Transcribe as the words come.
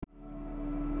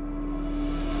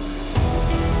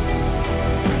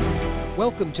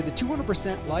Welcome to the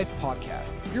 200% Life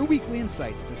Podcast, your weekly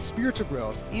insights to spiritual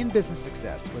growth and business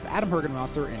success with Adam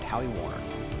Hergenrother and Hallie Warner.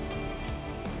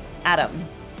 Adam,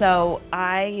 so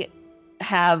I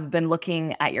have been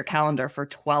looking at your calendar for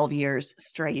 12 years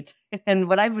straight. And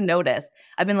what I've noticed,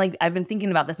 I've been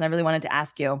thinking about this, and I really wanted to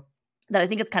ask you that I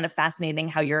think it's kind of fascinating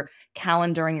how your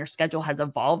calendar and your schedule has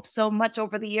evolved so much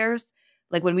over the years.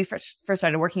 Like when we first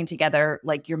started working together,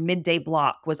 like your midday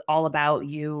block was all about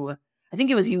you. I think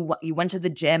it was you went to the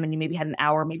gym and you maybe had an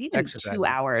hour, maybe even Exercise. 2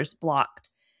 hours blocked.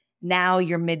 Now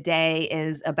your midday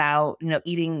is about,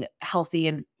 eating healthy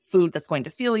and food that's going to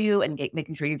fuel you and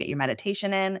making sure you get your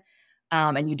meditation in,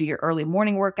 and you do your early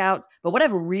morning workouts. But what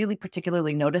I've really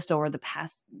particularly noticed over the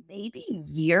past maybe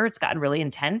year, it's gotten really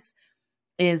intense,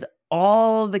 is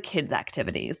all the kids'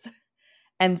 activities.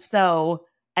 And so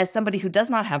as somebody who does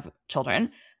not have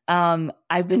children,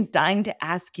 I've been dying to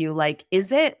ask you, like,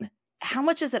 how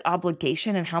much is it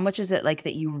obligation and how much is it like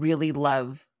that you really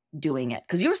love doing it?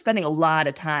 Because you're spending a lot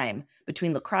of time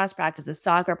between lacrosse practices,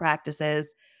 soccer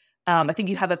practices. I think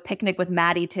you have a picnic with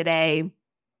Maddie today.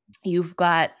 You've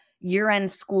got year-end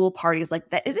school parties.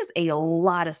 Like that, it is a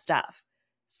lot of stuff.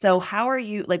 So how are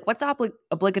you, like, what's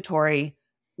obligatory?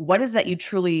 What is that you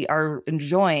truly are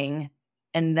enjoying?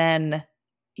 And then,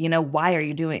 why are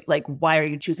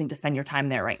you choosing to spend your time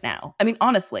there right now? I mean,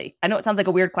 honestly, I know it sounds like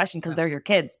a weird question because they're your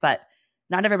kids, but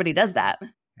not everybody does that.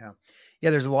 Yeah.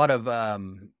 There's a lot of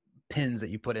pins that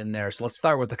you put in there. So let's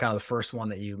start with the first one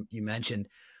that you mentioned.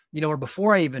 Or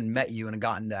before I even met you and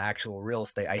got into actual real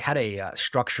estate, I had a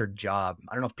structured job.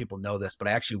 I don't know if people know this, but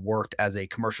I actually worked as a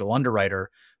commercial underwriter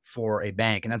for a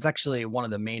bank, and that's actually one of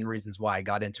the main reasons why I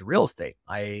got into real estate.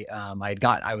 I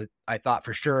thought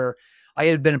for sure I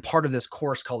had been a part of this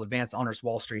course called Advanced Honors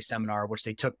Wall Street Seminar, which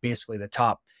they took basically the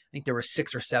top. I think there were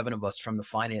 6 or 7 of us from the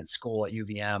finance school at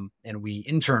UVM, and we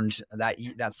interned that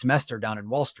semester down in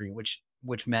Wall Street, which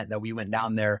meant that we went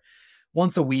down there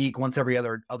once a week, once every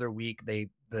other week. The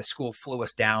school flew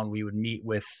us down. We would meet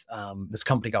with this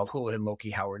company called Houlihan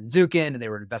Lokey, Howard and Zukin, and they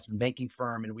were an investment banking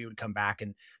firm. And we would come back,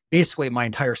 and basically my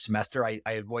entire semester, I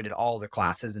avoided all their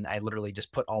classes, and I literally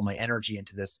just put all my energy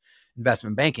into this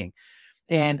investment banking.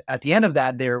 And at the end of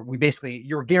that,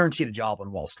 you're guaranteed a job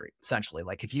on Wall Street, essentially.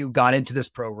 Like if you got into this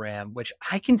program, which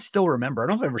I can still remember, I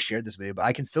don't know if I ever shared this with you, but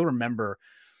I can still remember,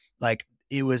 like,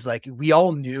 it was like we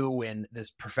all knew when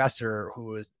this professor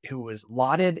who was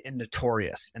lauded and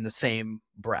notorious in the same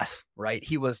breath, right?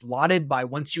 He was lauded by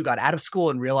once you got out of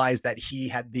school and realized that he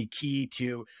had the key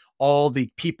to all the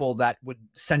people that were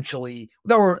essentially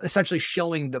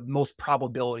showing the most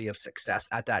probability of success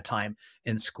at that time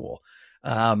in school.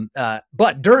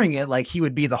 But during it, like, he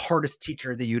would be the hardest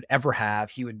teacher that you'd ever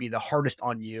have. He would be the hardest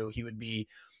on you.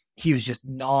 There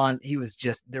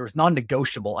was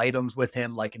non-negotiable items with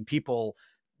him. Like, and people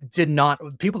that did not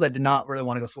really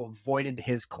want to go to school avoided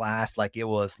his class. Like, it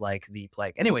was like the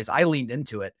plague. Anyways, I leaned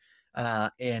into it,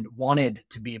 and wanted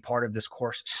to be a part of this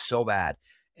course so bad.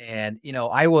 And,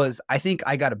 I think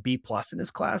I got a B+ in this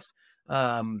class.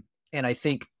 And I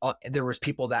think there was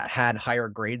people that had higher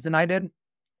grades than I did.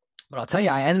 But I'll tell you,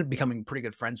 I ended up becoming pretty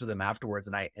good friends with him afterwards.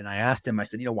 And I asked him, I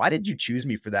said, why did you choose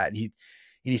me for that? And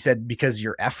he said, because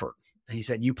your effort. He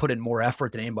said, you put in more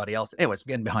effort than anybody else. Anyways,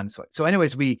 getting behind the sweat. So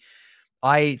anyways,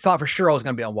 I thought for sure I was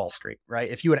going to be on Wall Street, right?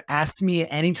 If you had asked me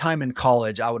any time in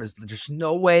college, there's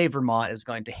no way Vermont is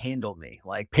going to handle me,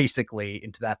 like, basically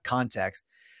into that context.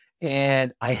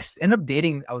 And I ended up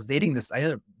dating this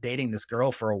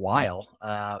girl for a while.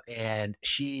 And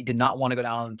she did not want to go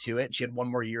down to it. She had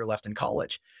 1 more year left in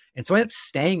college. And so I ended up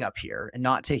staying up here and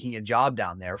not taking a job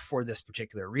down there for this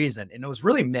particular reason. And it was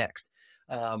really mixed.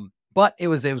 But it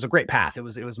was a great path. It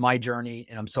was my journey,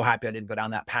 and I'm so happy I didn't go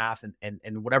down that path.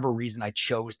 And whatever reason I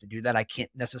chose to do that, I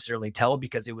can't necessarily tell,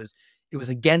 because it was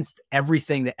against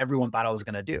everything that everyone thought I was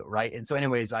going to do. Right. And so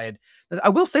anyways, I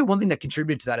will say one thing that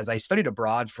contributed to that is I studied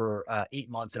abroad for 8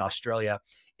 months in Australia.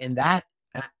 And that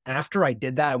after I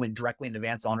did that, I went directly into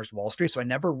Advanced Honors Wall Street. So I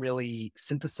never really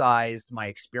synthesized my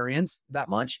experience that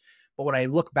much. But when I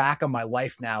look back on my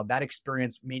life now, that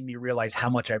experience made me realize how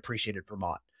much I appreciated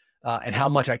Vermont. And how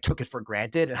much I took it for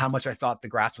granted, and how much I thought the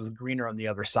grass was greener on the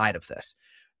other side of this.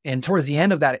 And towards the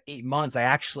end of that 8 months, I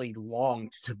actually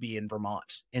longed to be in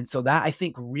Vermont. And so that, I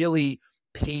think, really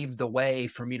paved the way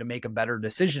for me to make a better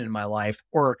decision in my life,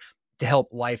 or to help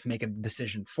life make a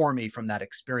decision for me from that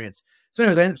experience. So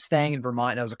anyways, I ended up staying in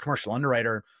Vermont, and I was a commercial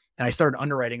underwriter, and I started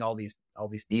underwriting all these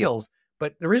deals.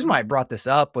 But the reason why I brought this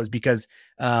up was because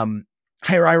I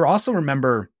also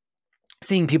remember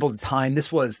seeing people at the time.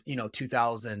 This was,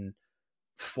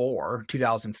 2004,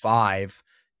 2005,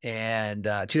 and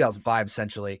 2005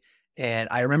 essentially. And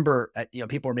I remember,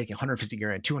 people were making 150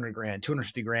 grand, 200 grand,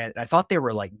 250 grand. And I thought they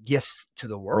were like gifts to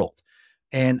the world.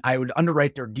 And I would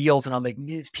underwrite their deals, and I'm like,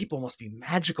 these people must be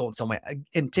magical in some way.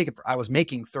 And I was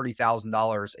making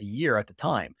 $30,000 a year at the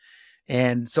time.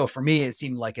 And so for me, it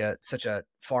seemed like such a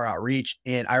far outreach.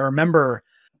 And I remember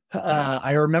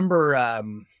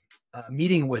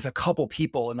meeting with a couple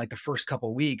people in like the first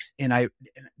couple weeks, and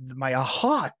my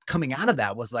aha coming out of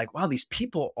that was like, wow, these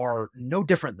people are no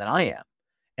different than I am.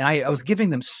 And I was giving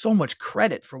them so much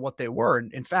credit for what they were.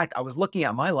 And in fact, I was looking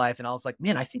at my life and I was like,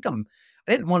 man, I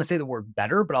didn't want to say the word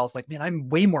better, but I was like, man, I'm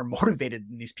way more motivated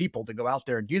than these people to go out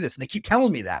there and do this. And they keep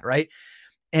telling me that. Right.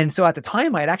 And so at the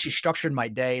time, I had actually structured my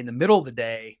day. In the middle of the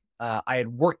day, I had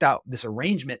worked out this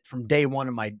arrangement from day one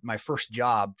of my first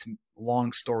job.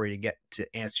 Long story to get to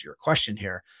answer your question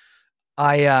here.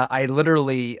 I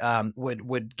literally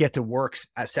would get to work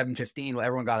at 7:15 when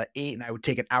everyone got at 8, and I would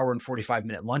take an hour and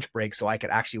 45-minute lunch break so I could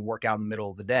actually work out in the middle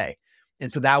of the day.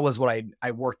 And so that was what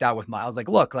I worked out I was like,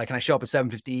 look, like, can I show up at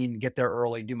 7:15, get there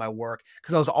early, do my work?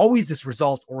 Because I was always this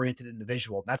results oriented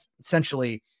individual. That's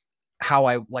essentially how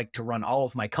I like to run all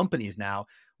of my companies now,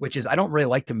 which is I don't really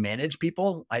like to manage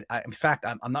people. In fact,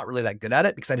 I'm not really that good at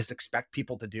it, because I just expect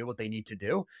people to do what they need to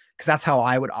do, because that's how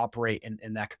I would operate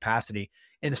in that capacity.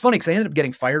 And it's funny because I ended up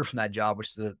getting fired from that job, which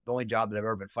is the only job that I've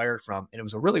ever been fired from. And it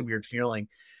was a really weird feeling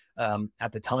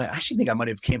at the time. I actually think I might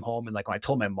have came home, and like when I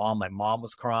told my mom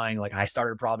was crying. Like I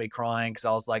started probably crying, because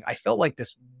I was like, I felt like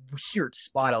this weird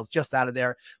spot. I was just out of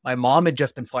there. My mom had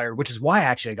just been fired, which is why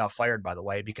actually I got fired, by the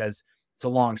way, because it's a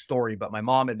long story, but my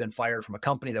mom had been fired from a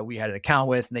company that we had an account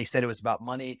with, and they said it was about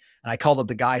money. And I called up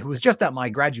the guy who was just at my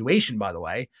graduation, by the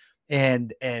way.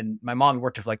 And my mom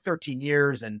worked for like 13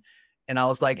 years. And I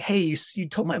was like, hey, you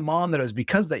told my mom that it was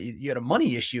because that you had a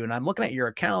money issue, and I'm looking at your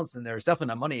accounts and there's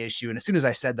definitely a money issue. And as soon as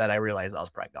I said that, I realized I was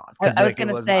probably gone. I was going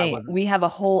to say, we have a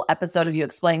whole episode of you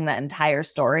explaining that entire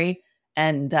story,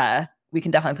 and we can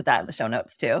definitely put that in the show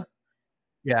notes too.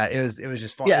 Yeah, it was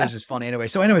just fun. Yeah. It was just funny anyway.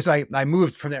 So I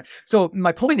moved from there. So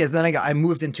my point is, then I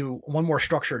moved into one more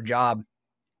structured job,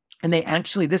 and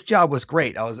this job was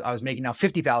great. I was making now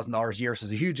 $50,000 a year. So it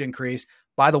was a huge increase.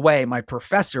 By the way, my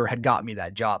professor had got me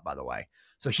that job, by the way.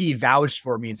 So he vouched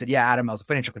for me and said, yeah, Adam, I was a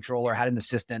financial controller, had an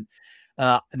assistant.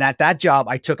 And at that job,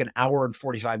 I took an hour and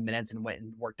 45 minutes and went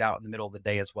and worked out in the middle of the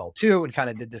day as well too, and kind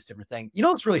of did this different thing. You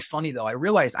know, it's really funny though. I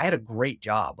realized I had a great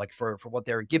job, like for what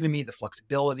they were giving me, the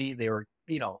flexibility. They were,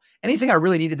 anything I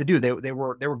really needed to do, they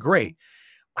were great.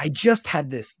 I just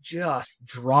had this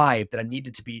drive that I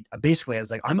needed to be basically, I was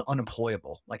like, I'm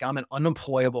unemployable. Like I'm an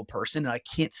unemployable person, and I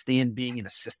can't stand being in a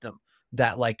system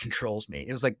that like controls me.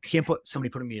 It was like, can't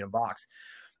putting me in a box.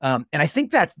 And I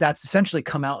think that's essentially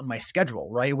come out in my schedule,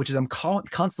 right? Which is I'm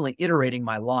constantly iterating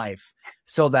my life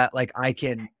so that like I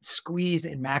can squeeze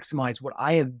and maximize what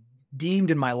I have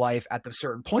deemed in my life at the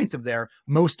certain points of their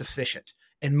most efficient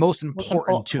and most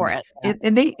important to me. Yeah.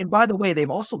 And by the way,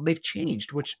 they've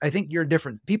changed, which I think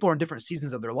people are in different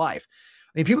seasons of their life.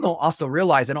 I mean, people don't also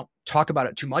realize, I don't talk about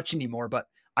it too much anymore, but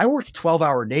I worked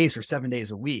 12-hour days for 7 days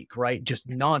a week, right? Just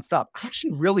nonstop. I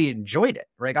actually really enjoyed it,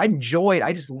 right? I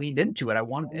just leaned into it. I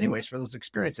wanted anyways for those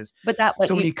experiences. But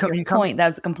when you come,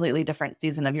 that's a completely different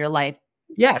season of your life.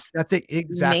 Yes, that's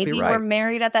exactly Maybe right. Maybe we're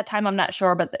married at that time. I'm not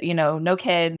sure, but no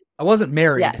kid. I wasn't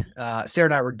married. Yeah. Sarah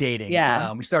and I were dating.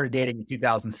 Yeah. We started dating in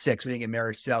 2006. We didn't get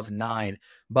married in 2009.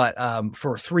 But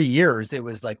for 3 years, it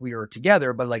was like we were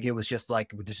together, but like it was just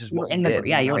like, this is what we did.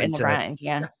 You were in the grind.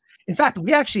 Yeah. In fact,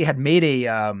 we actually had made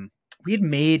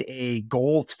a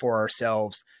goal for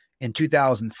ourselves in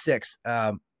 2006.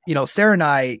 Sarah and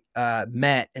I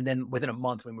met, and then within a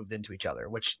month we moved into each other,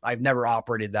 which I've never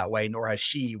operated that way, nor has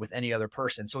she with any other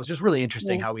person. So it's just really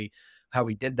interesting how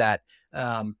we did that.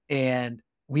 And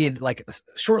we had like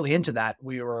shortly into that,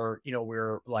 we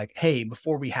were like, hey,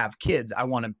 before we have kids, I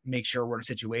want to make sure we're in a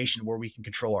situation where we can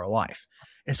control our life.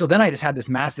 And so then I just had this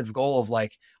massive goal of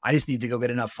like, I just need to go get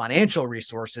enough financial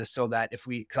resources so that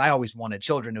because I always wanted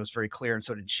children, it was very clear. And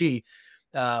so did she.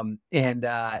 And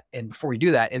before we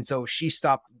do that, and so she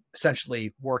stopped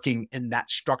essentially working in that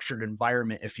structured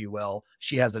environment, if you will.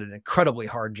 She has an incredibly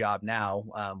hard job now,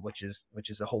 which is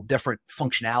a whole different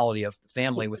functionality of the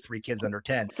family with 3 kids under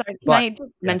 10. Sorry, can I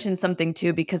mention something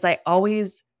too? Because I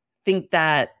always think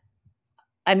that,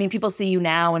 I mean, people see you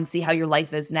now and see how your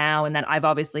life is now, and then I've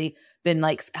obviously been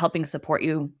like helping support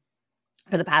you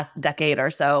for the past decade or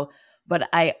so. But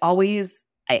I always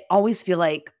feel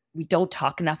like we don't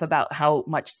talk enough about how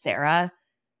much Sarah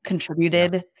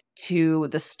contributed to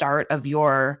the start of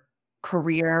your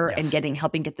career and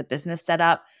helping get the business set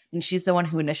up. And she's the one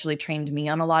who initially trained me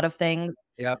on a lot of things.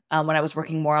 Yep. When I was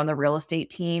working more on the real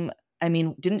estate team. I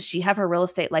mean, didn't she have her real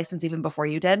estate license even before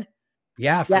you did?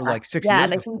 Yeah, Yeah. for like 6 Yeah. years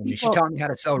And I before think me. She people, taught me how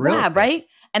to sell real yeah, estate. right.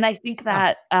 And I think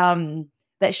Yeah. that,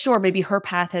 that sure, maybe her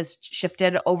path has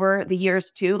shifted over the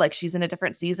years too. Like she's in a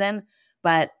different season,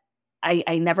 but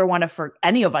I never want for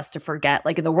any of us to forget,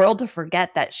 like in the world to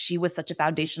forget that she was such a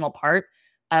foundational part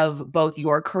of both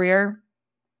your career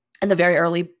in the very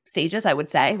early stages, I would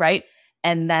say, right?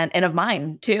 And of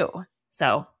mine too.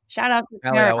 So shout out to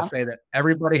Allie, Sarah. I will say that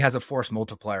everybody has a force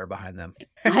multiplier behind them.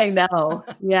 I know.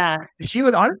 Yeah. She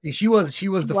was honestly, she was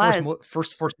the was.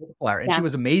 first force multiplier, and Yeah. she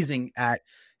was amazing at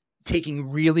taking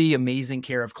really amazing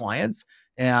care of clients,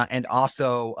 and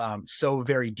also so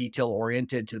very detail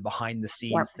oriented to the behind the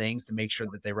scenes things to make sure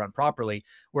that they run properly.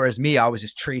 Whereas me, I was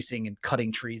just tracing and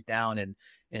cutting trees down,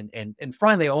 and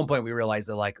finally at one point we realized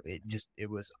that like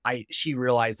she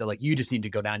realized that like you just need to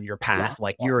go down your path.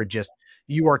 Like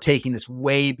you are taking this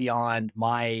way beyond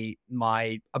my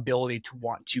ability to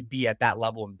want to be at that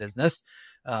level in business.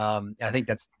 And I think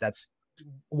that's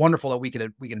wonderful that we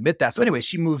can admit that. So anyway,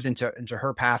 she moved into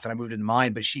her path and I moved into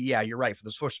mine, but you're right. For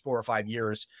those first 4 or 5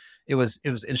 years, it was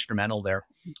instrumental there.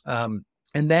 And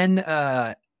then,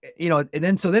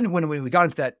 so then when we got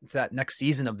into that next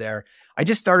season of there, I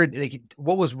just started like,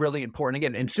 what was really important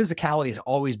again, and physicality has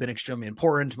always been extremely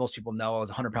important. Most people know I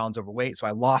was 100 pounds overweight. So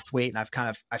I lost weight and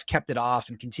I've kept it off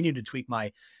and continued to tweak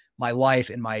my life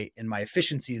and my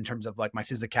efficiency in terms of like my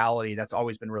physicality. That's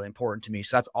always been really important to me.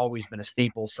 So that's always been a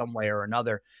staple some way or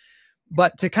another.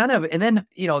 But to kind of, and then,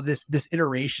 this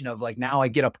iteration of like, now I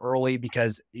get up early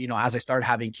because, as I started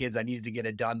having kids, I needed to get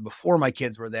it done before my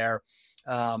kids were there.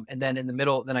 And then in the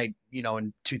middle, then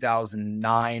in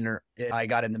 2009, I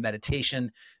got into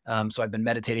meditation. So I've been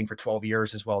meditating for 12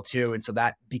 years as well too. And so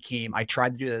that became, I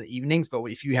tried to do it in the evenings, but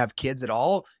if you have kids at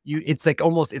all, it's like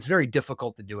it's very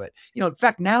difficult to do it. In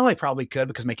fact, now I probably could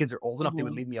because my kids are old enough, they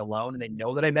would leave me alone and they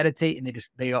know that I meditate and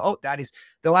they go, oh,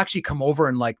 they'll actually come over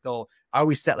and like, I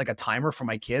always set like a timer for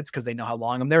my kids because they know how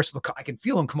long I'm there. So I can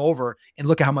feel them come over and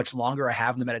look at how much longer I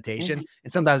have in the meditation.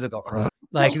 And sometimes I go,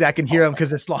 like I can hear them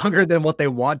because it's longer than what they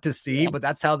want to see, but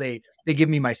that's how they give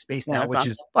me my space now, which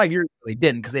is 5 years ago they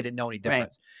didn't because they didn't know any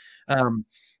difference. Right.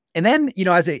 And then,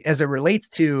 as it relates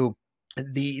to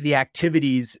the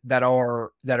activities that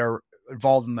are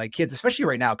involved in my kids, especially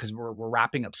right now, because we're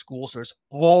wrapping up school. So there's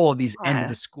all of these end of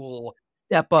the school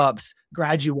step ups,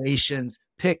 graduations,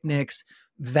 picnics,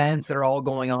 events that are all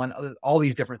going on, all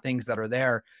these different things that are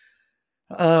there.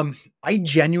 I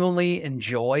genuinely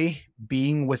enjoy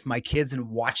being with my kids and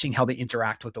watching how they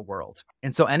interact with the world.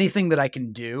 And so anything that I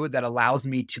can do that allows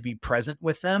me to be present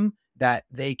with them, that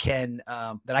they can,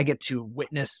 that I get to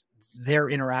witness their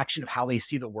interaction of how they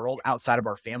see the world outside of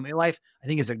our family life, I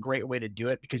think is a great way to do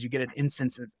it because you get an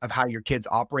instance of how your kids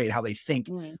operate, how they think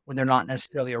when they're not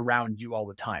necessarily around you all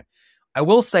the time. I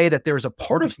will say that there's a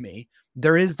part of me,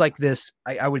 there is like this,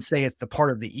 I would say it's the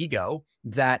part of the ego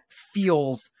that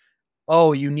feels,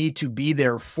 oh, you need to be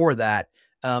there for that.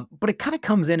 But it kind of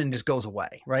comes in and just goes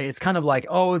away, right? It's kind of like,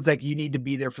 oh, it's like you need to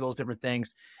be there for those different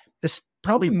things. It's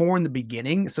probably more in the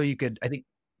beginning. So you could, I think,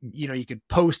 you could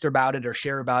post about it or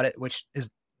share about it, which is,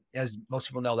 as most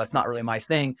people know, that's not really my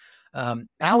thing.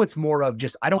 Now it's more of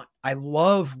just, I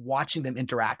love watching them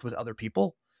interact with other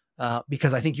people.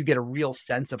 Because I think you get a real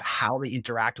sense of how they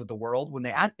interact with the world. When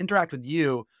they interact with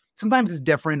you, sometimes it's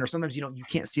different, or sometimes you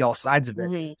can't see all sides of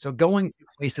it. So going to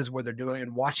places where they're doing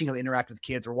and watching how they interact with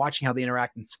kids, or watching how they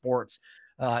interact in sports,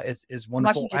 is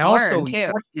wonderful. I also,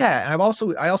 and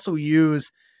I also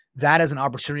use that as an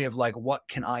opportunity of like, what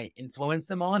can I influence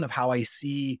them on, of how I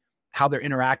see how they're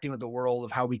interacting with the world,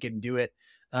 of how we can do it.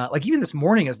 Like even this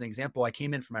morning, as an example, I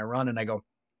came in for my run and I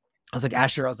was like,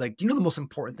 Asher, I was like, do you know the most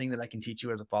important thing that I can teach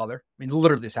you as a father? I mean,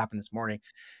 literally this happened this morning.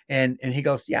 And he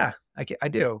goes, yeah, I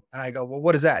do. And I go, well,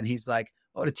 what is that? And he's like,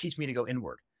 oh, to teach me to go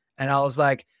inward. And I was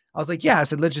like, yeah, I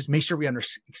said, let's just make sure we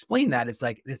explain that. It's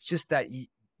like, it's just that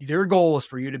their goal is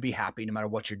for you to be happy no matter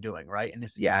what you're doing. Right. And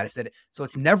I said, so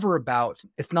it's never about,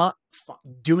 it's not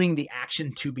doing the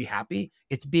action to be happy.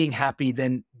 It's being happy,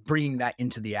 then bringing that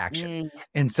into the action.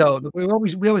 And so we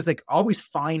always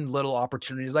find little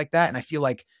opportunities like that. And I feel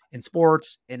like in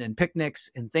sports and in picnics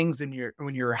and things,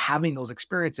 when you're having those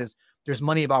experiences, there's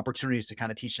plenty of opportunities to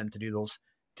kind of teach them to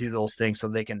do those things so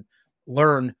they can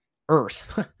learn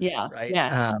earth. Yeah. Right.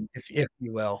 Yeah. If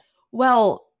you will.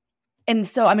 Well, and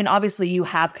so, I mean, obviously you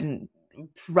have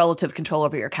relative control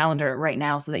over your calendar right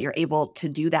now so that you're able to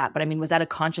do that. But I mean, was that a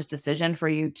conscious decision for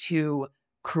you you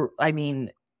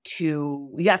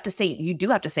do have to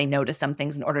say no to some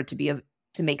things in order to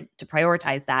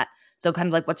prioritize that. So kind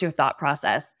of like, what's your thought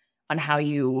process on how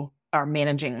you are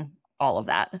managing all of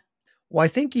that? Well, I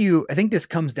think this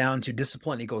comes down to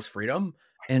discipline equals freedom.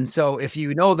 And so if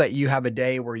you know that you have a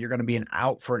day where you're going to be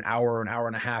out for an hour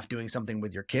and a half doing something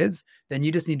with your kids, then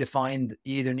you just need to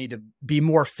you either need to be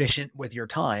more efficient with your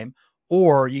time,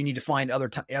 or you need to find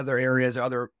other areas or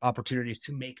other opportunities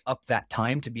to make up that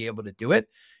time to be able to do it.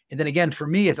 And then again, for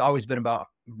me, it's always been about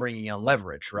bringing in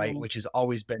leverage, right? Mhm. Which has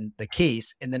always been the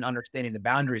case. And then understanding the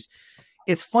boundaries.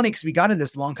 It's funny because we got in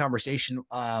this long conversation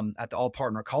at the all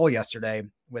partner call yesterday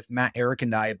with Matt, Eric,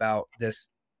 and I about this,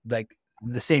 like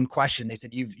the same question. They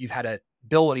said you've had a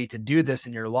ability to do this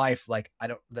in your life, like I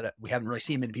don't that we haven't really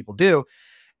seen many people do.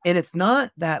 And it's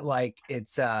not that like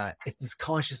it's this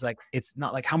conscious, like it's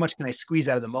not like how much can I squeeze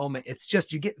out of the moment. It's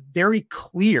just you get very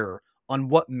clear on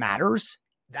what matters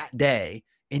that day,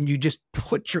 and you just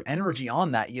put your energy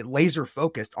on that. You laser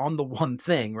focused on the one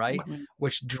thing, right? Mhm.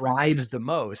 Which drives the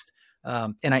most.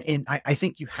 And I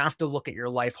think you have to look at your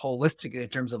life holistically in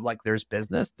terms of like there's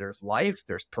business, there's life,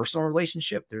 there's personal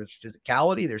relationship, there's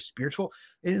physicality, there's spiritual.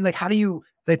 And like how do you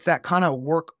it's that kind of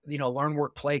work, learn,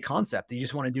 work, play concept. You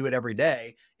just want to do it every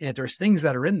day. And if there's things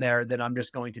that are in there, then I'm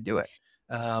just going to do it.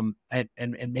 And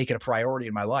make it a priority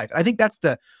in my life. I think that's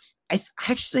I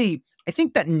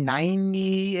think that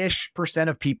 90-ish%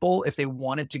 of people, if they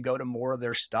wanted to go to more of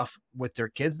their stuff with their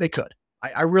kids, they could.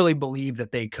 I really believe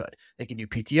that they could. They could do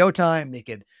PTO time. They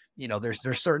could,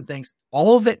 there's certain things.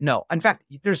 All of it, no. In fact,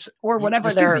 Or whatever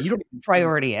there's things that their you don't even see.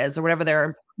 priority is, or whatever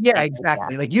their Yeah, thing is. Yeah.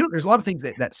 exactly. Like there's a lot of things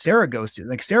that Sarah goes to.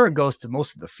 Like Sarah goes to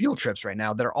most of the field trips right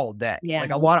now that are all day. Yeah.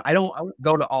 Like I don't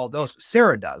go to all those. But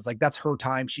Sarah does. Like that's her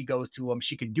time. She goes to them.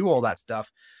 She can do all that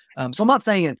stuff. So I'm not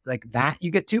saying it's like that you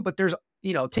get to, but there's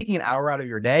taking an hour out of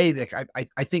your day. Like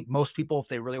I think most people, if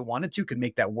they really wanted to, could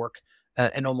make that work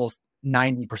in almost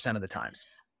 90% of the times.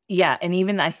 Yeah, and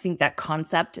even I think that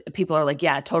concept, people are like,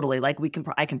 yeah, totally. Like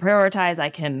I can prioritize,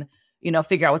 I can,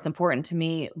 figure out what's important to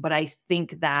me. But I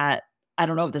think that I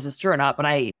don't know if this is true or not, but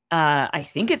I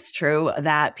think it's true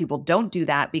that people don't do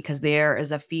that because there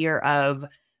is a fear of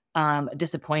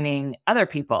disappointing other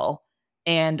people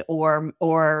and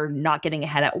or not getting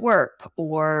ahead at work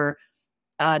or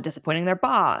disappointing their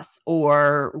boss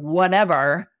or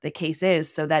whatever the case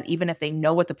is, so that even if they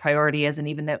know what the priority is and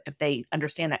even if they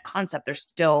understand that concept, there's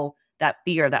still that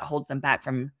fear that holds them back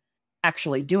from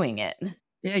actually doing it.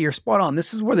 Yeah, you're spot on.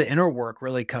 This is where the inner work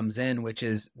really comes in, which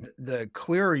is the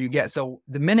clearer you get. So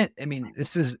the minute, I mean,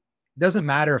 doesn't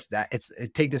matter if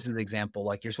take this as an example.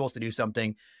 Like you're supposed to do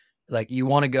something, like you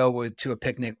want to go to a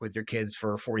picnic with your kids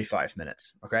for 45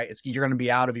 minutes. Okay. You're going to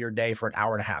be out of your day for an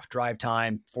hour and a half drive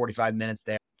time, 45 minutes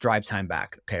there, drive time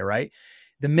back. Okay. Right.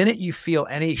 The minute you feel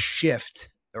any shift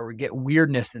or get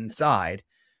weirdness inside,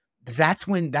 that's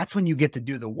when you get to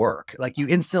do the work. Like you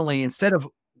instantly, instead of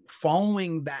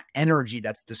following that energy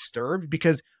that's disturbed,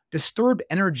 because disturbed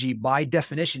energy by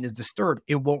definition is disturbed,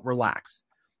 it won't relax.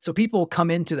 So people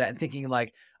come into that thinking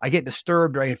like, I get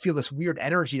disturbed or I feel this weird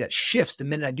energy that shifts the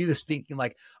minute I do this, thinking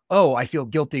like, oh, I feel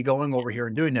guilty going over here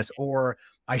and doing this, or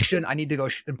I need to go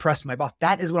impress my boss.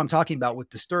 That is what I'm talking about with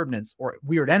disturbance or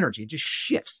weird energy. It just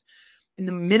shifts. And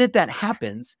the minute that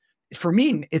happens, for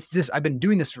me, it's this, I've been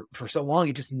doing this for so long.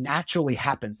 It just naturally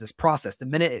happens, this process. The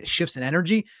minute it shifts in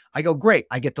energy, I go, great,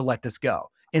 I get to let this go.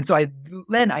 And so I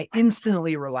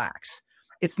instantly relax.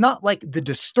 It's not like the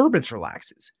disturbance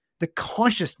relaxes. The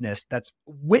consciousness that's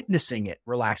witnessing it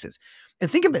relaxes.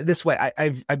 And think of it this way.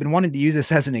 I've been wanting to use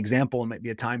this as an example, and might be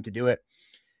a time to do it.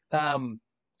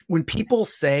 When people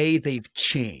say they've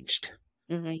changed,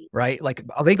 right? Like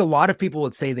I think a lot of people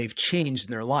would say they've changed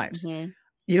in their lives.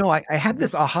 I had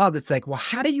this aha that's like, well,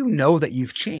 how do you know that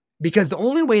you've changed? Because the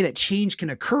only way that change can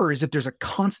occur is if there's a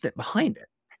constant behind it.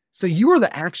 So you are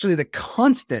actually the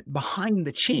constant behind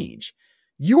the change.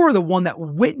 You are the one that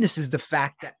witnesses the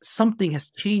fact that something has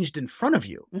changed in front of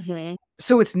you.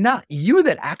 So it's not you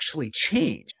that actually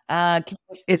changed. Can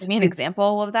you give me an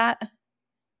example of that?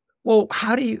 Well,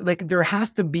 how do you, like, there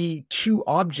has to be two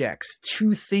objects,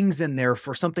 two things in there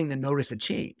for something to notice a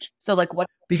change. So like what?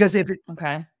 Because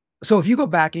Okay. So if you go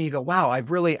back and you go, wow, I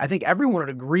think everyone would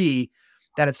agree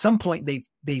that at some point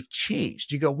they've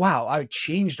changed. You go, wow, I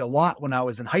changed a lot when I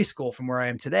was in high school from where I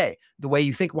am today. The way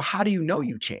you think, well, how do you know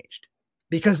you changed?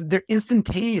 Because they're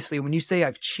instantaneously, when you say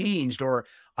I've changed or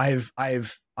I've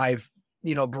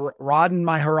broadened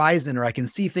my horizon or I can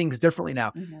see things differently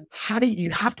now. How do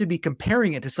you have to be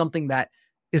comparing it to something that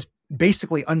is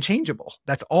basically unchangeable?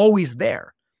 That's always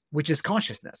there, which is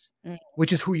consciousness,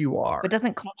 which is who you are. But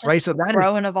doesn't consciousness right? So that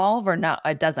grow and evolve, or no?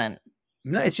 It doesn't.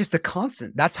 No, it's just a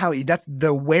constant. That's the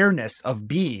awareness of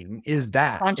being is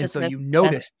that. And so you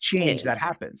notice change that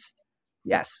happens.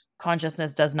 Yes.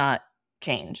 Consciousness does not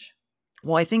change.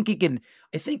 Well, I think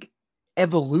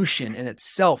evolution in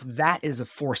itself, that is a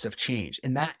force of change.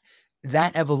 And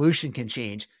that evolution can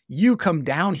change. You come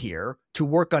down here to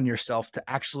work on yourself, to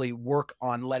actually work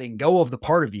on letting go of the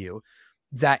part of you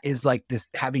that is like this,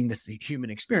 having this human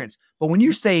experience. But when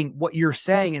you're saying what you're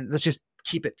saying, and let's just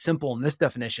keep it simple in this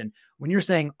definition, when you're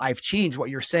saying I've changed, what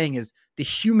you're saying is the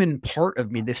human part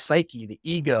of me, the psyche, the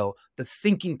ego, the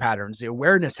thinking patterns, the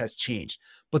awareness has changed,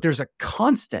 but there's a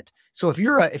constant. So if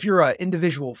you're a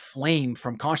individual flame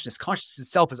from consciousness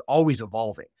itself is always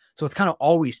evolving. So it's kind of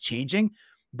always changing.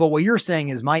 But what you're saying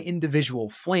is my individual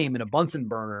flame in a Bunsen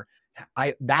burner,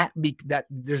 that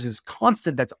there's this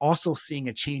constant that's also seeing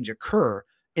a change occur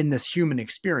in this human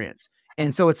experience.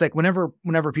 And so it's like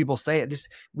whenever people say it,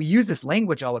 we use this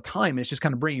language all the time. And it's just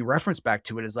kind of bringing reference back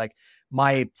to it, is like,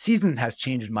 my season has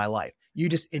changed in my life.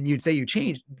 You'd say you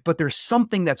changed, but there's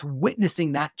something that's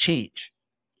witnessing that change.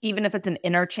 Even if it's an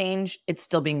inner change, it's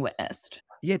still being witnessed.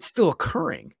 Yeah, it's still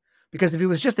occurring. Because if it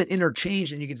was just an inner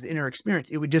change and you get the inner experience,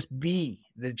 it would just be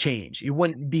the change. It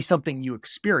wouldn't be something you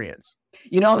experience.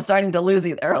 I'm starting to lose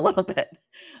you there a little bit.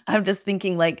 I'm just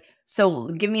thinking like, so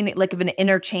give me like of an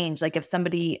inner change, like if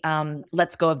somebody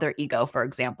lets go of their ego, for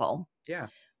example. Yeah.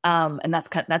 And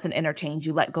that's an inner change.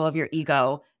 You let go of your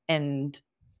ego, and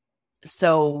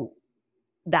so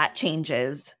that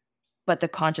changes, but the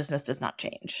consciousness does not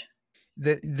change.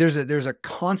 There's a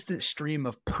constant stream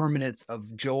of permanence,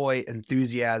 of joy,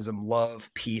 enthusiasm,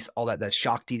 love, peace, all that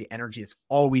Shakti, the energy, it's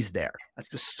always there. That's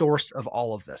the source of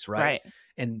all of this, right?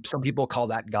 And some people call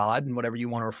that God, and whatever you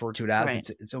want to refer to it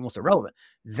as, it's almost irrelevant.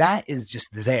 That is just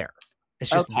there. It's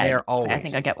just there always. I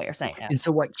think I get what you're saying. Yeah. And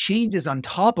so what changes on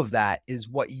top of that is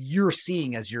what you're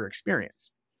seeing as your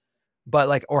experience,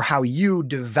 or how you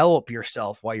develop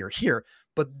yourself while you're here.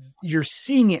 But you're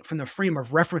seeing it from the frame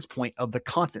of reference point of the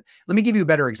constant. Let me give you a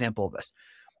better example of this.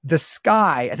 The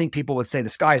sky, I think people would say the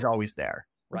sky is always there,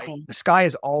 right? Okay. The sky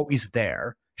is always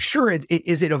there. Sure,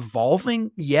 is it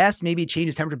evolving? Yes, maybe it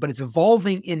changes temperature, but it's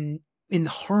evolving in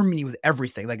harmony with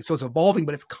everything. So it's evolving,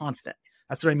 but it's constant.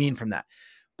 That's what I mean from that.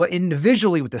 But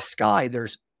individually with the sky,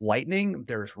 there's lightning,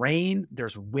 there's rain,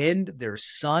 there's wind, there's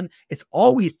sun. It's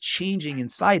always changing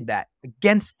inside that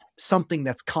against something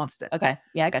that's constant. Okay.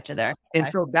 Yeah, I got you there. And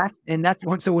so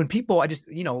so when people,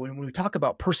 when we talk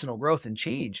about personal growth and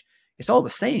change, it's all the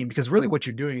same, because really what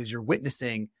you're doing is you're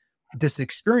witnessing this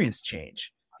experience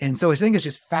change. And so I think it's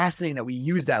just fascinating that we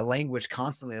use that language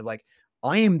constantly, like,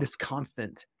 I am this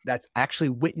constant that's actually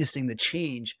witnessing the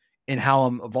change in how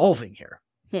I'm evolving here.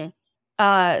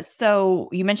 So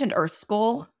you mentioned Earth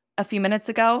School a few minutes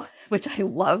ago, which I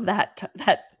love that.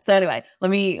 So anyway, let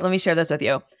me share this with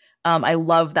you. I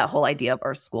love that whole idea of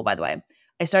Earth School, by the way.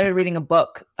 I started reading a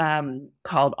book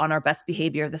called On Our Best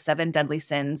Behavior, The 7 Deadly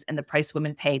Sins and the Price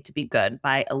Women Pay to Be Good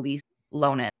by Elise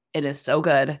Lonen. It is so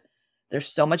good. There's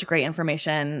so much great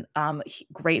information,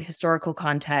 great historical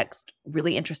context,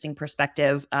 really interesting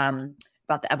perspective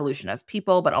about the evolution of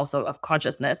people, but also of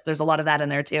consciousness. There's a lot of that in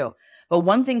there too. But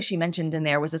one thing she mentioned in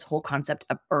there was this whole concept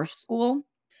of Earth School,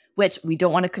 which we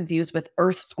don't want to confuse with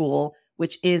Earth School,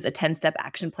 which is a 10-step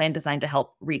action plan designed to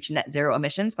help reach net zero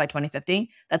emissions by 2050.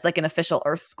 That's like an official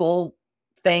Earth School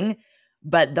thing.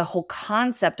 But the whole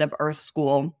concept of Earth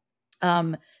School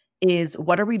is,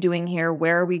 what are we doing here?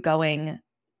 Where are we going?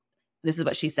 This is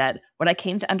what she said. What I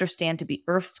came to understand to be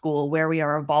Earth School, where we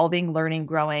are evolving, learning,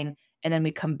 growing, and then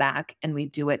we come back and we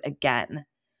do it again.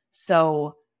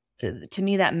 So to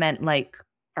me, that meant like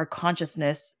our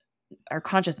consciousness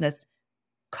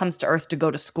comes to Earth to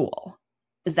go to school.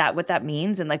 Is that what that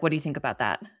means? And like, what do you think about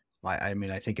that? I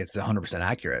mean, I think it's 100%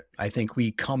 accurate. I think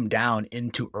we come down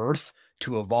into Earth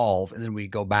to evolve, and then we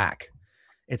go back.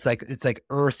 It's like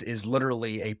Earth is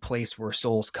literally a place where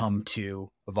souls come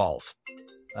to evolve.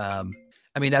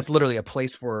 I mean, that's literally a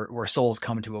place where souls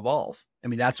come to evolve. I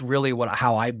mean, that's really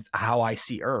how I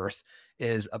see Earth,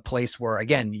 is a place where,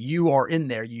 again, you are in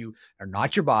there. You are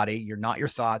not your body. You're not your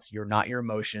thoughts. You're not your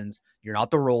emotions. You're not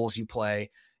the roles you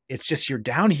play. It's just, you're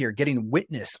down here getting to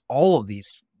witness all of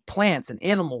these plants and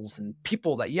animals and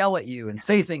people that yell at you and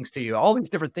say things to you, all these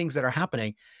different things that are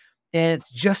happening. And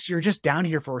it's just, you're just down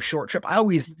here for a short trip. I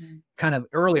always kind of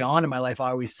early on in my life,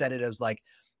 I always said it as like,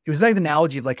 it was like the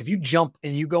analogy of like, if you jump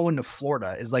and you go into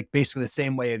Florida, is like basically the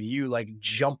same way of you like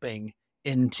jumping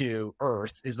into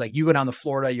Earth, is like you go down to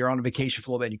Florida, you're on a vacation for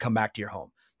a little bit, and you come back to your home.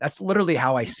 That's literally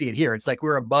how I see it here. It's like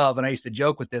we're above, and I used to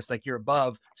joke with this, like you're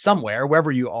above somewhere,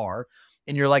 wherever you are,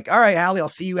 and you're like, all right, Allie, I'll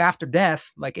see you after death,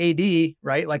 like AD,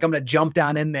 right? Like I'm going to jump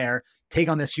down in there, take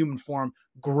on this human form,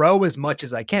 grow as much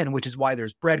as I can, which is why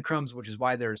there's breadcrumbs, which is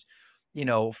why there's,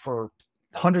 for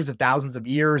hundreds of thousands of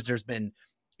years, there's been,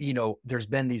 there's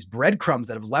been these breadcrumbs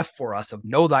that have left for us of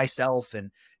know thyself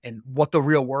and what the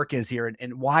real work is here,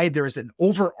 and why there's an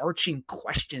overarching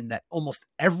question that almost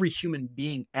every human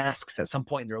being asks at some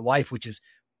point in their life, which is,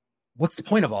 what's the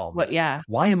point of all of What? this? Yeah.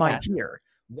 Why am I here?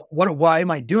 Why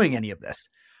am I doing any of this?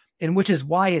 And which is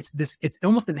why it's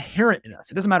almost inherent in us.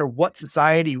 It doesn't matter what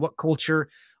society, what culture.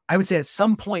 I would say at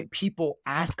some point people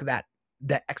ask that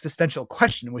existential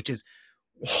question, which is,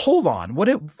 hold on, what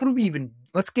do we even,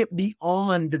 let's get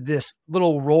beyond this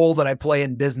little role that I play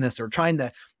in business or trying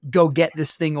to go get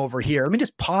this thing over here. Let me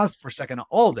just pause for a second on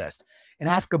all this and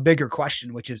ask a bigger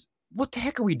question, which is, what the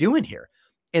heck are we doing here?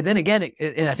 And then again,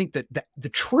 and I think that the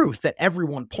truth that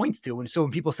everyone points to, and so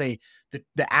when people say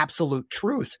the absolute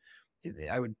truth,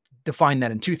 I would define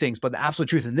that in two things, but the absolute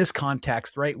truth in this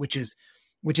context, right, which is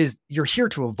you're here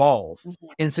to evolve. Mhm.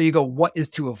 And so you go, what is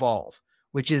to evolve?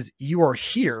 Which is you are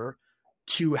here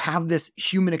to have this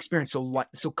human experience.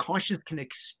 So consciousness can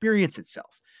experience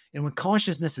itself. And when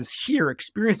consciousness is here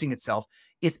experiencing itself,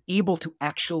 it's able to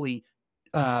actually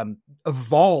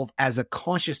evolve as a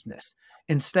consciousness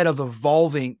instead of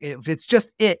evolving. If it's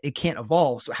just it can't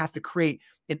evolve. So it has to create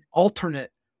an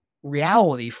alternate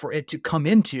reality for it to come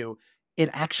into and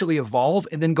actually evolve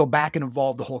and then go back and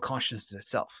evolve the whole consciousness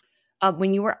itself.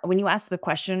 When you asked the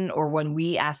question, or when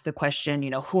we asked the question,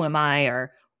 who am I,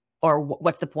 or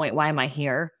what's the point? Why am I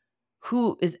here?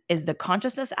 Who is the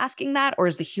consciousness asking that, or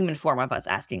is the human form of us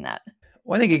asking that?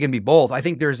 Well, I think it can be both. I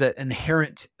think there's an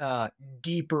inherent,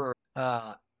 deeper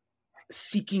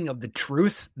seeking of the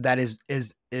truth that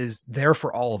is there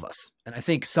for all of us. And I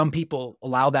think some people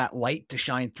allow that light to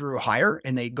shine through higher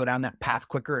and they go down that path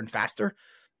quicker and faster.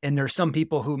 And there's some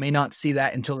people who may not see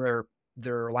that until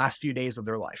their last few days of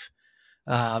their life.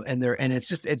 And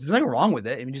it's nothing wrong with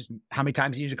it. I mean, just how many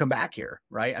times you need to come back here,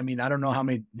 right? I mean, I don't know how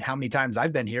many times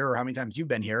I've been here or how many times you've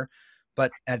been here,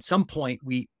 but at some point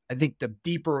I think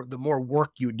the more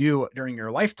work you do during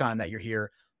your lifetime that you're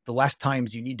here, the less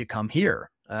times you need to come here.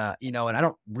 And I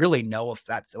don't really know if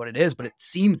that's what it is, but it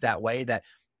seems that way, that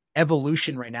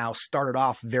evolution right now started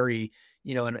off very,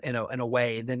 in a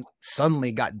way, and then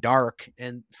suddenly got dark.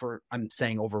 And I'm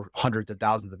saying over hundreds of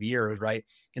thousands of years, right?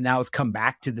 And now it's come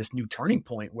back to this new turning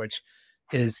point, which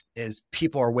is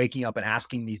people are waking up and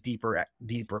asking these deeper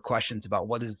questions about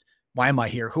why am I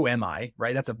here? Who am I?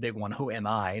 Right? That's a big one. Who am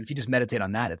I? And if you just meditate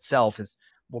on that itself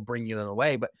will bring you in the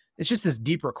way. But it's just this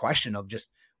deeper question of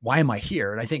just, why am I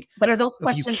here? And I think, but are those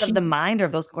questions of the mind or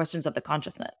those questions of the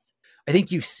consciousness? I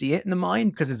think you see it in the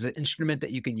mind because it's an instrument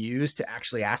that you can use to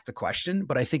actually ask the question,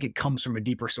 but I think it comes from a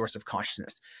deeper source of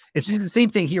consciousness. It's just the same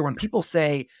thing here. When people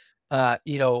say,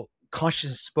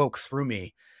 consciousness spoke through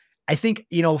me, I think,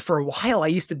 for a while I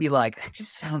used to be like, it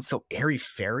just sounds so airy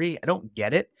fairy. I don't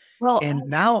get it. Well, and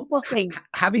now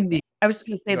I was just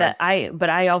going to say that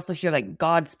I also hear like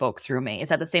God spoke through me. Is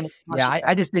that the same? Yeah,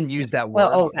 I just didn't use that word.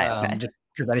 Well, okay. Just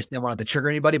because I just didn't want it to trigger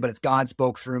anybody, but it's God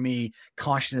spoke through me,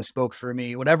 consciousness spoke through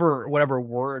me, whatever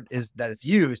word is that is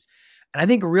used. And I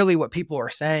think really what people are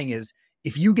saying is,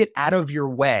 if you get out of your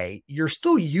way, you're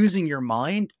still using your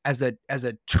mind as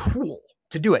a tool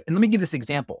to do it. And let me give this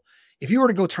example. If you were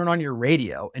to go turn on your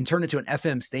radio and turn it to an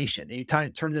FM station and you turn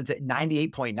it into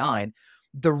 98.9,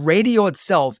 the radio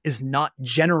itself is not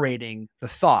generating the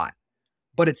thought,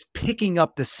 but it's picking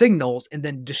up the signals and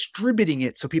then distributing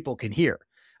it so people can hear.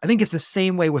 I think it's the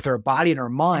same way with our body and our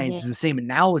minds. It's the same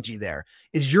analogy there,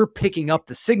 is you're picking up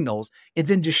the signals and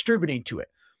then distributing to it.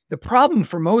 The problem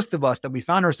for most of us that we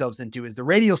found ourselves into is the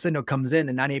radio signal comes in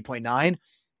at 98.9.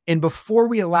 And before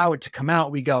we allow it to come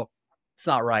out, we go, it's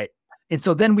not right. And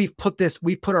so then we put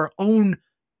our own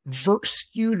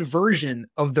skewed version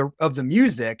of the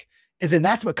music. And then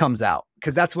that's what comes out,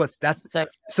 because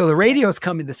so the radio's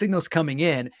coming, the signal's coming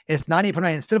in, and it's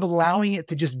 98.9. Instead of allowing it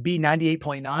to just be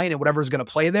 98.9 and whatever's going to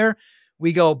play there,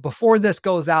 we go, before this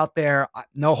goes out there,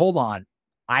 no, hold on.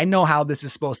 I know how this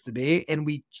is supposed to be. And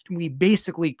we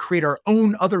basically create our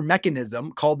own other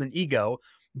mechanism called an ego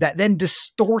that then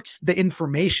distorts the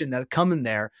information that come in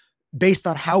there based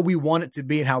on how we want it to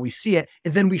be and how we see it.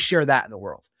 And then we share that in the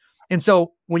world. And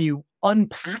so when you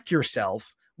unpack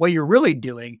yourself, what you're really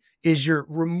doing is you're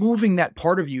removing that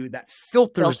part of you that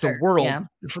filters the world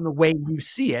from the way you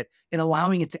see it and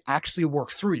allowing it to actually work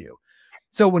through you.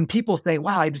 So when people say,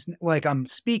 wow, I'm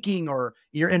speaking, or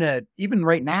you're even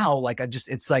right now,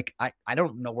 I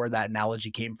don't know where that analogy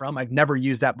came from. I've never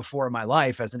used that before in my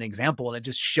life as an example. And it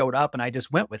just showed up and I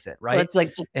just went with it. Right. So it's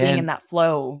like just being in that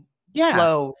flow. Yeah.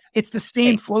 Flow. It's the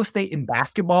same flow state in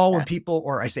basketball when people,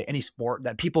 or I say any sport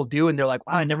that people do, and they're like,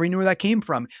 wow, I never knew where that came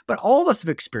from. But all of us have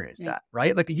experienced that,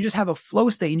 right? Like you just have a flow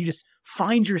state and you just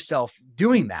find yourself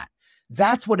doing that.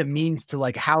 That's what it means to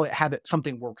like have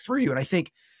something work through you. And I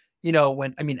think,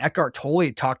 Eckhart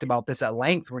Tolle talked about this at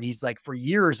length, where he's like, for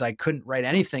years, I couldn't write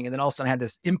anything. And then all of a sudden I had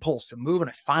this impulse to move, and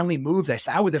I finally moved. I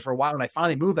sat with it for a while, and I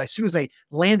finally moved. As soon as I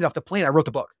landed off the plane, I wrote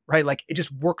the book, right? Like it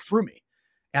just worked through me.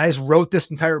 And I just wrote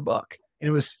this entire book,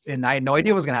 and I had no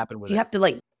idea what was going to happen with it. Do you have to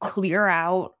like clear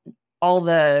out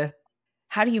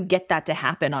how do you get that to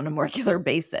happen on a more regular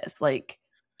basis? Like,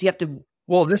 do you have to?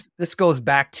 Well, this goes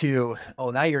back to,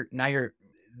 now you're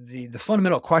the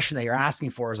fundamental question that you're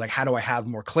asking for is like, how do I have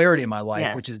more clarity in my life?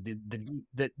 Yes. Which is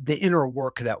the inner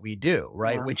work that we do,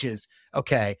 right? Yeah. Which is,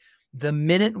 okay, the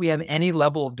minute we have any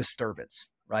level of disturbance,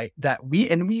 right?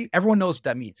 Everyone knows what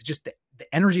that means. It's just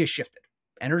the energy is shifted.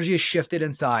 Energy is shifted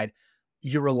inside.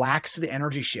 You relax to the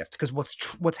energy shift, because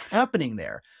what's happening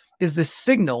there is the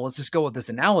signal. Let's just go with this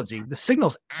analogy. The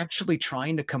signal's actually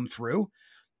trying to come through,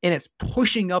 and it's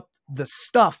pushing up the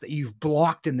stuff that you've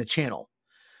blocked in the channel.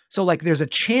 So like there's a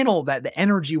channel that the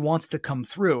energy wants to come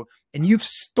through, and you've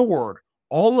stored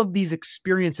all of these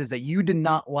experiences that you did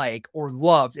not like or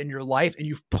loved in your life, and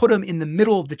you've put them in the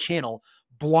middle of the channel,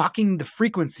 blocking the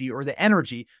frequency or the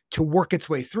energy to work its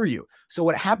way through you. So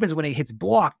what happens when it hits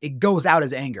block, it goes out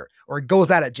as anger, or it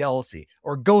goes out at jealousy,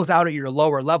 or it goes out at your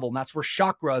lower level. And that's where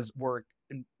chakras work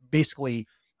and basically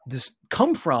this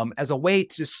come from as a way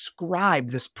to describe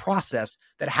this process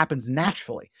that happens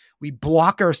naturally. We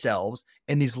block ourselves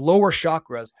in these lower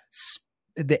chakras.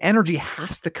 The energy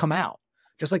has to come out,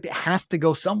 just like it has to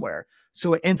go somewhere.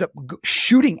 So it ends up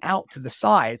shooting out to the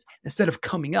sides instead of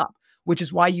coming up, which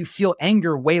is why you feel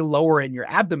anger way lower in your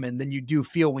abdomen than you do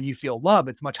feel when you feel love.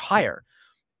 It's much higher.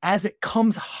 As it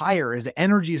comes higher, as the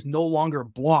energy is no longer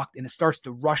blocked and it starts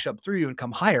to rush up through you and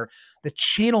come higher, the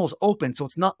channel is open. So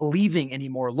it's not leaving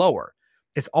anymore lower.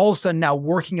 It's all of a sudden now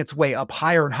working its way up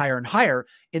higher and higher and higher.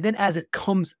 And then as it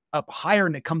comes up higher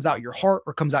and it comes out your heart,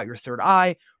 or comes out your third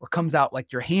eye, or comes out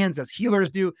like your hands as healers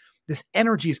do, this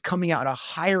energy is coming out at a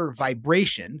higher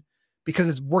vibration because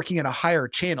it's working at a higher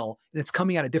channel, and it's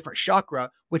coming out a different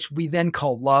chakra, which we then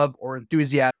call love or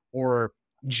enthusiasm or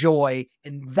joy.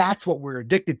 And that's what we're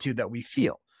addicted to, that we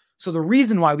feel. So the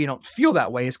reason why we don't feel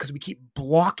that way is because we keep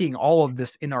blocking all of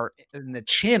this in the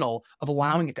channel of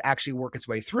allowing it to actually work its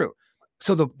way through.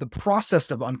 So the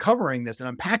process of uncovering this and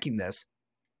unpacking this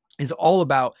is all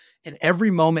about, in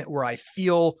every moment where I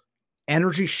feel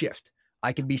energy shift,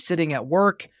 I could be sitting at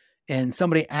work and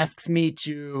somebody asks me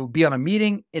to be on a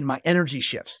meeting and my energy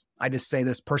shifts. I just say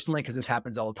this personally because this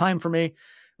happens all the time for me,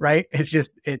 right? It's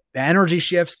just, the energy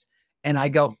shifts and I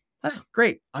go,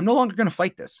 great. I'm no longer going to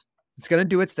fight this. It's going to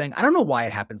do its thing. I don't know why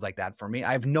it happens like that for me.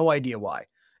 I have no idea why.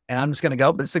 And I'm just going to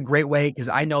go, but it's a great way because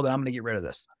I know that I'm going to get rid of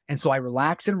this. And so I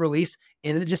relax and release,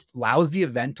 and it just allows the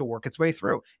event to work its way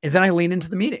through. And then I lean into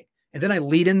the meeting, and then I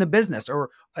lead in the business, or,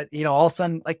 all of a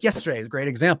sudden, like yesterday is a great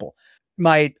example.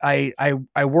 I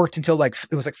worked until it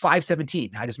was like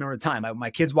 5:17. I just remember the time.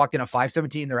 My kids walked in at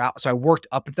 5:17. They're out. So I worked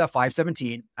up until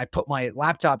 5:17. I put my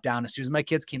laptop down as soon as my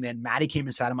kids came in. Maddie came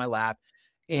and sat on my lap.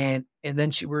 And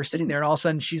then we were sitting there, and all of a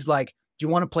sudden she's like, "Do you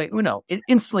want to play Uno?" And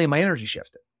instantly my energy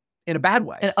shifted in a bad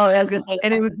way. I was going to say,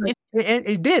 and it was like,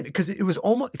 it did, because it was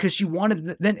almost because she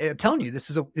wanted. Then I'm telling you, this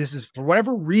is for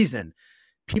whatever reason,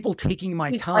 people taking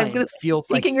my time feels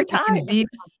like taking your time. It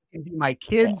can be my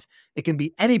kids. It can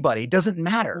be anybody. It doesn't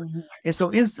matter. Mm-hmm. And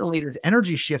so instantly there's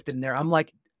energy shift in there. I'm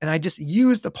like, and I just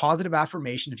use the positive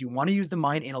affirmation. If you want to use the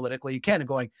mind analytically, you can. And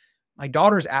going, my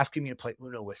daughter's asking me to play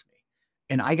Uno with me.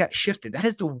 And I got shifted. That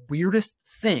is the weirdest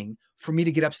thing for me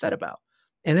to get upset about.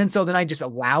 And then I just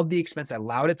allowed the expense. I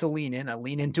allowed it to lean in. I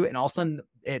leaned into it. And all of a sudden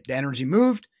the energy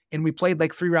moved, and we played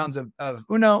like 3 rounds of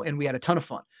Uno, and we had a ton of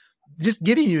fun. Just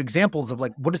giving you examples of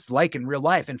like what it's like in real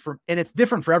life. And it's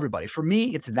different for everybody. For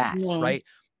me, it's that, right?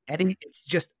 And it's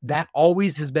just, that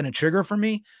always has been a trigger for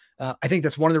me. I think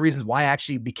that's one of the reasons why I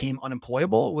actually became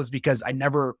unemployable, was because I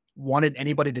never wanted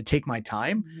anybody to take my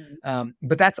time.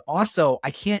 But that's also,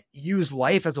 I can't use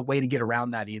life as a way to get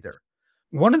around that either.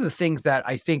 One of the things that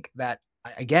I think that,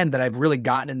 again, that I've really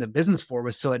gotten in the business for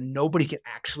was so that nobody can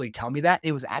actually tell me that.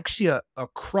 It was actually a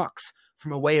crux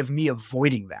from a way of me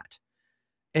avoiding that.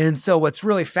 And so what's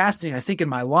really fascinating, I think, in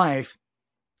my life,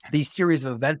 these series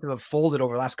of events have unfolded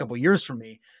over the last couple of years for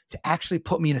me to actually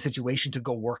put me in a situation to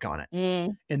go work on it.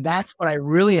 And that's what I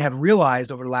really have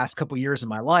realized over the last couple of years in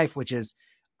my life, which is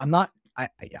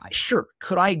sure,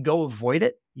 could I go avoid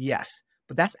it? Yes.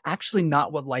 But that's actually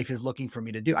not what life is looking for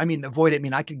me to do. I mean, avoid it. I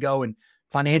mean, I could go and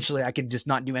financially, I could just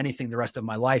not do anything the rest of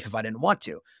my life if I didn't want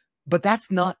to. But that's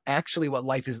not actually what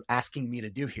life is asking me to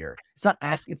do here. It's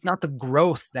not the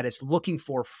growth that it's looking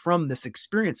for from this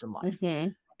experience in life.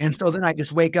 And so then I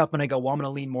just wake up and I go, well, I'm going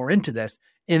to lean more into this.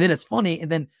 And then it's funny.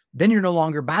 And then you're no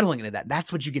longer battling into that.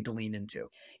 That's what you get to lean into.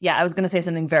 Yeah, I was going to say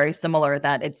something very similar,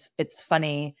 that it's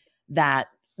funny that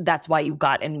that's why you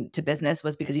got into business,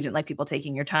 was because you didn't like people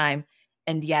taking your time.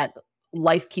 And yet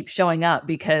life keeps showing up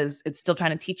because it's still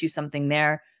trying to teach you something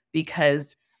there,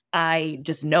 because I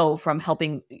just know from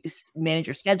helping manage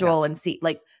your schedule and see,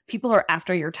 like, people are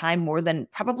after your time more than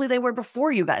probably they were before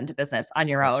you got into business on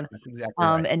your own. That's exactly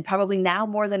right. And probably now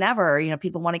more than ever,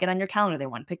 people want to get on your calendar. They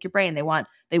want to pick your brain. They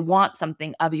want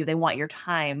something of you. They want your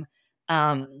time.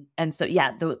 And so,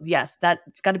 yeah, yes,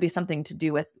 that's got to be something to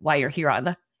do with why you're here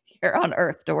on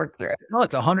earth to work through it. No,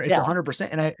 it's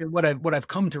 100%. And what I've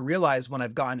come to realize when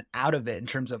I've gotten out of it, in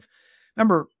terms of,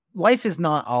 remember, life is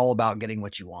not all about getting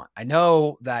what you want. I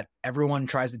know that everyone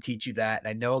tries to teach you that. And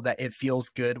I know that it feels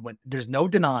good when there's no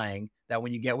denying that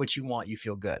when you get what you want, you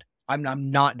feel good.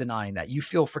 I'm not denying that. You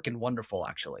feel freaking wonderful,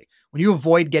 actually. When you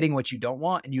avoid getting what you don't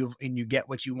want and you get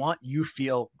what you want, you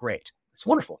feel great. It's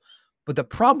wonderful. But the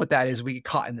problem with that is we get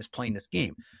caught in playing this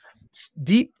game.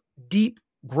 Deep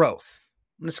growth,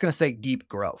 I'm just going to say deep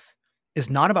growth, is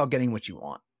not about getting what you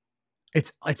want.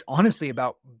 It's honestly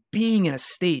about being in a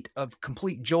state of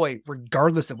complete joy,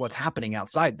 regardless of what's happening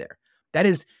outside there. That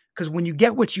is because when you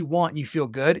get what you want and you feel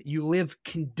good, you live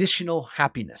conditional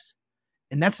happiness.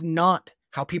 And that's not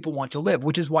how people want to live,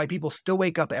 which is why people still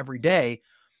wake up every day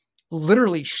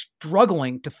literally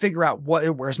struggling to figure out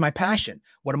where's my passion?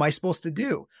 What am I supposed to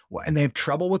do? And they have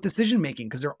trouble with decision making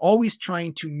because they're always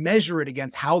trying to measure it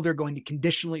against how they're going to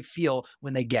conditionally feel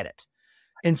when they get it.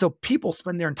 And so people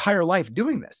spend their entire life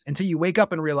doing this until you wake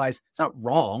up and realize it's not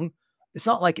wrong. It's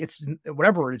not like it's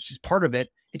whatever, it's just part of it.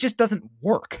 It just doesn't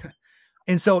work.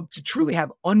 And so to truly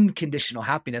have unconditional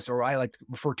happiness, or I like to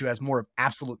refer to as more of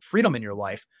absolute freedom in your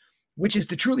life, which is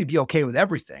to truly be okay with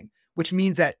everything, which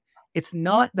means that it's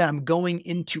not that I'm going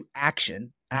into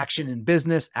action in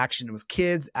business, action with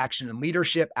kids, action in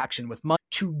leadership, action with money,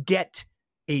 to get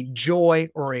a joy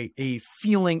or a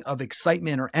feeling of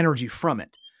excitement or energy from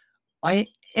it. I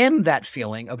am that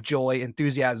feeling of joy,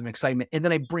 enthusiasm, excitement, and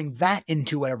then I bring that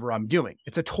into whatever I'm doing.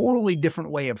 It's a totally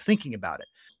different way of thinking about it.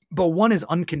 But one is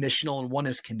unconditional and one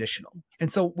is conditional.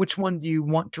 And so which one do you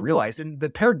want to realize? And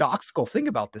the paradoxical thing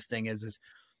about this thing is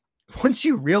once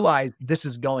you realize this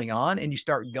is going on and you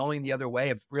start going the other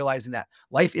way of realizing that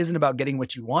life isn't about getting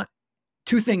what you want,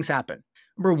 two things happen.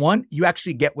 Number one, you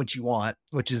actually get what you want,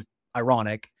 which is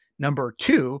ironic. Number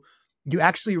two, you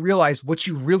actually realize what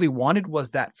you really wanted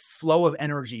was that flow of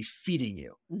energy feeding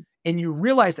you. And you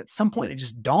realize at some point, it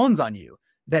just dawns on you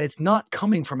that it's not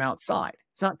coming from outside.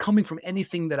 It's not coming from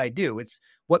anything that I do. It's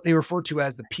what they refer to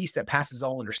as the peace that passes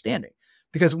all understanding.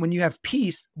 Because when you have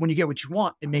peace, when you get what you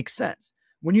want, it makes sense.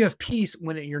 When you have peace,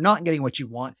 when you're not getting what you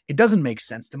want, it doesn't make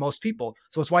sense to most people.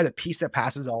 So it's why the peace that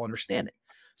passes all understanding.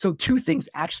 So two things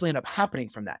actually end up happening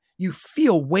from that. You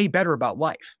feel way better about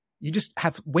life. You just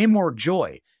have way more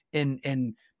joy. And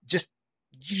you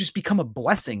just become a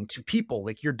blessing to people.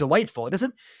 Like, you're delightful.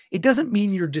 It doesn't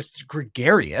mean you're just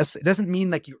gregarious. It doesn't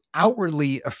mean like you're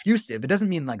outwardly effusive. It doesn't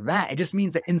mean like that. It just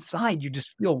means that inside you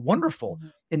just feel wonderful.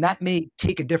 And that may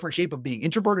take a different shape of being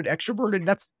introverted, extroverted.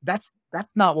 That's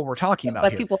not what we're talking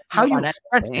about here. How you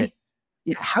express it,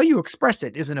 how you express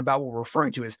it isn't about what we're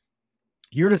referring to. Is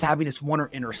you're just having this one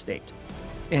inner state.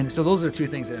 And so those are the two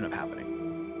things that end up happening.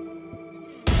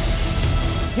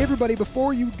 Hey everybody,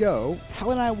 before you go,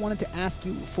 Helen and I wanted to ask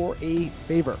you for a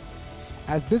favor.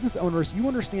 As business owners, you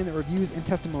understand that reviews and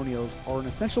testimonials are an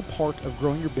essential part of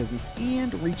growing your business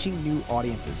and reaching new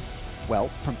audiences. Well,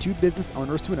 from two business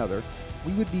owners to another,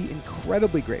 we would be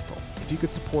incredibly grateful if you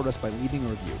could support us by leaving a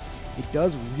review. It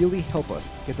does really help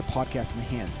us get the podcast in the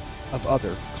hands of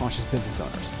other conscious business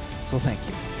owners. So thank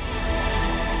you.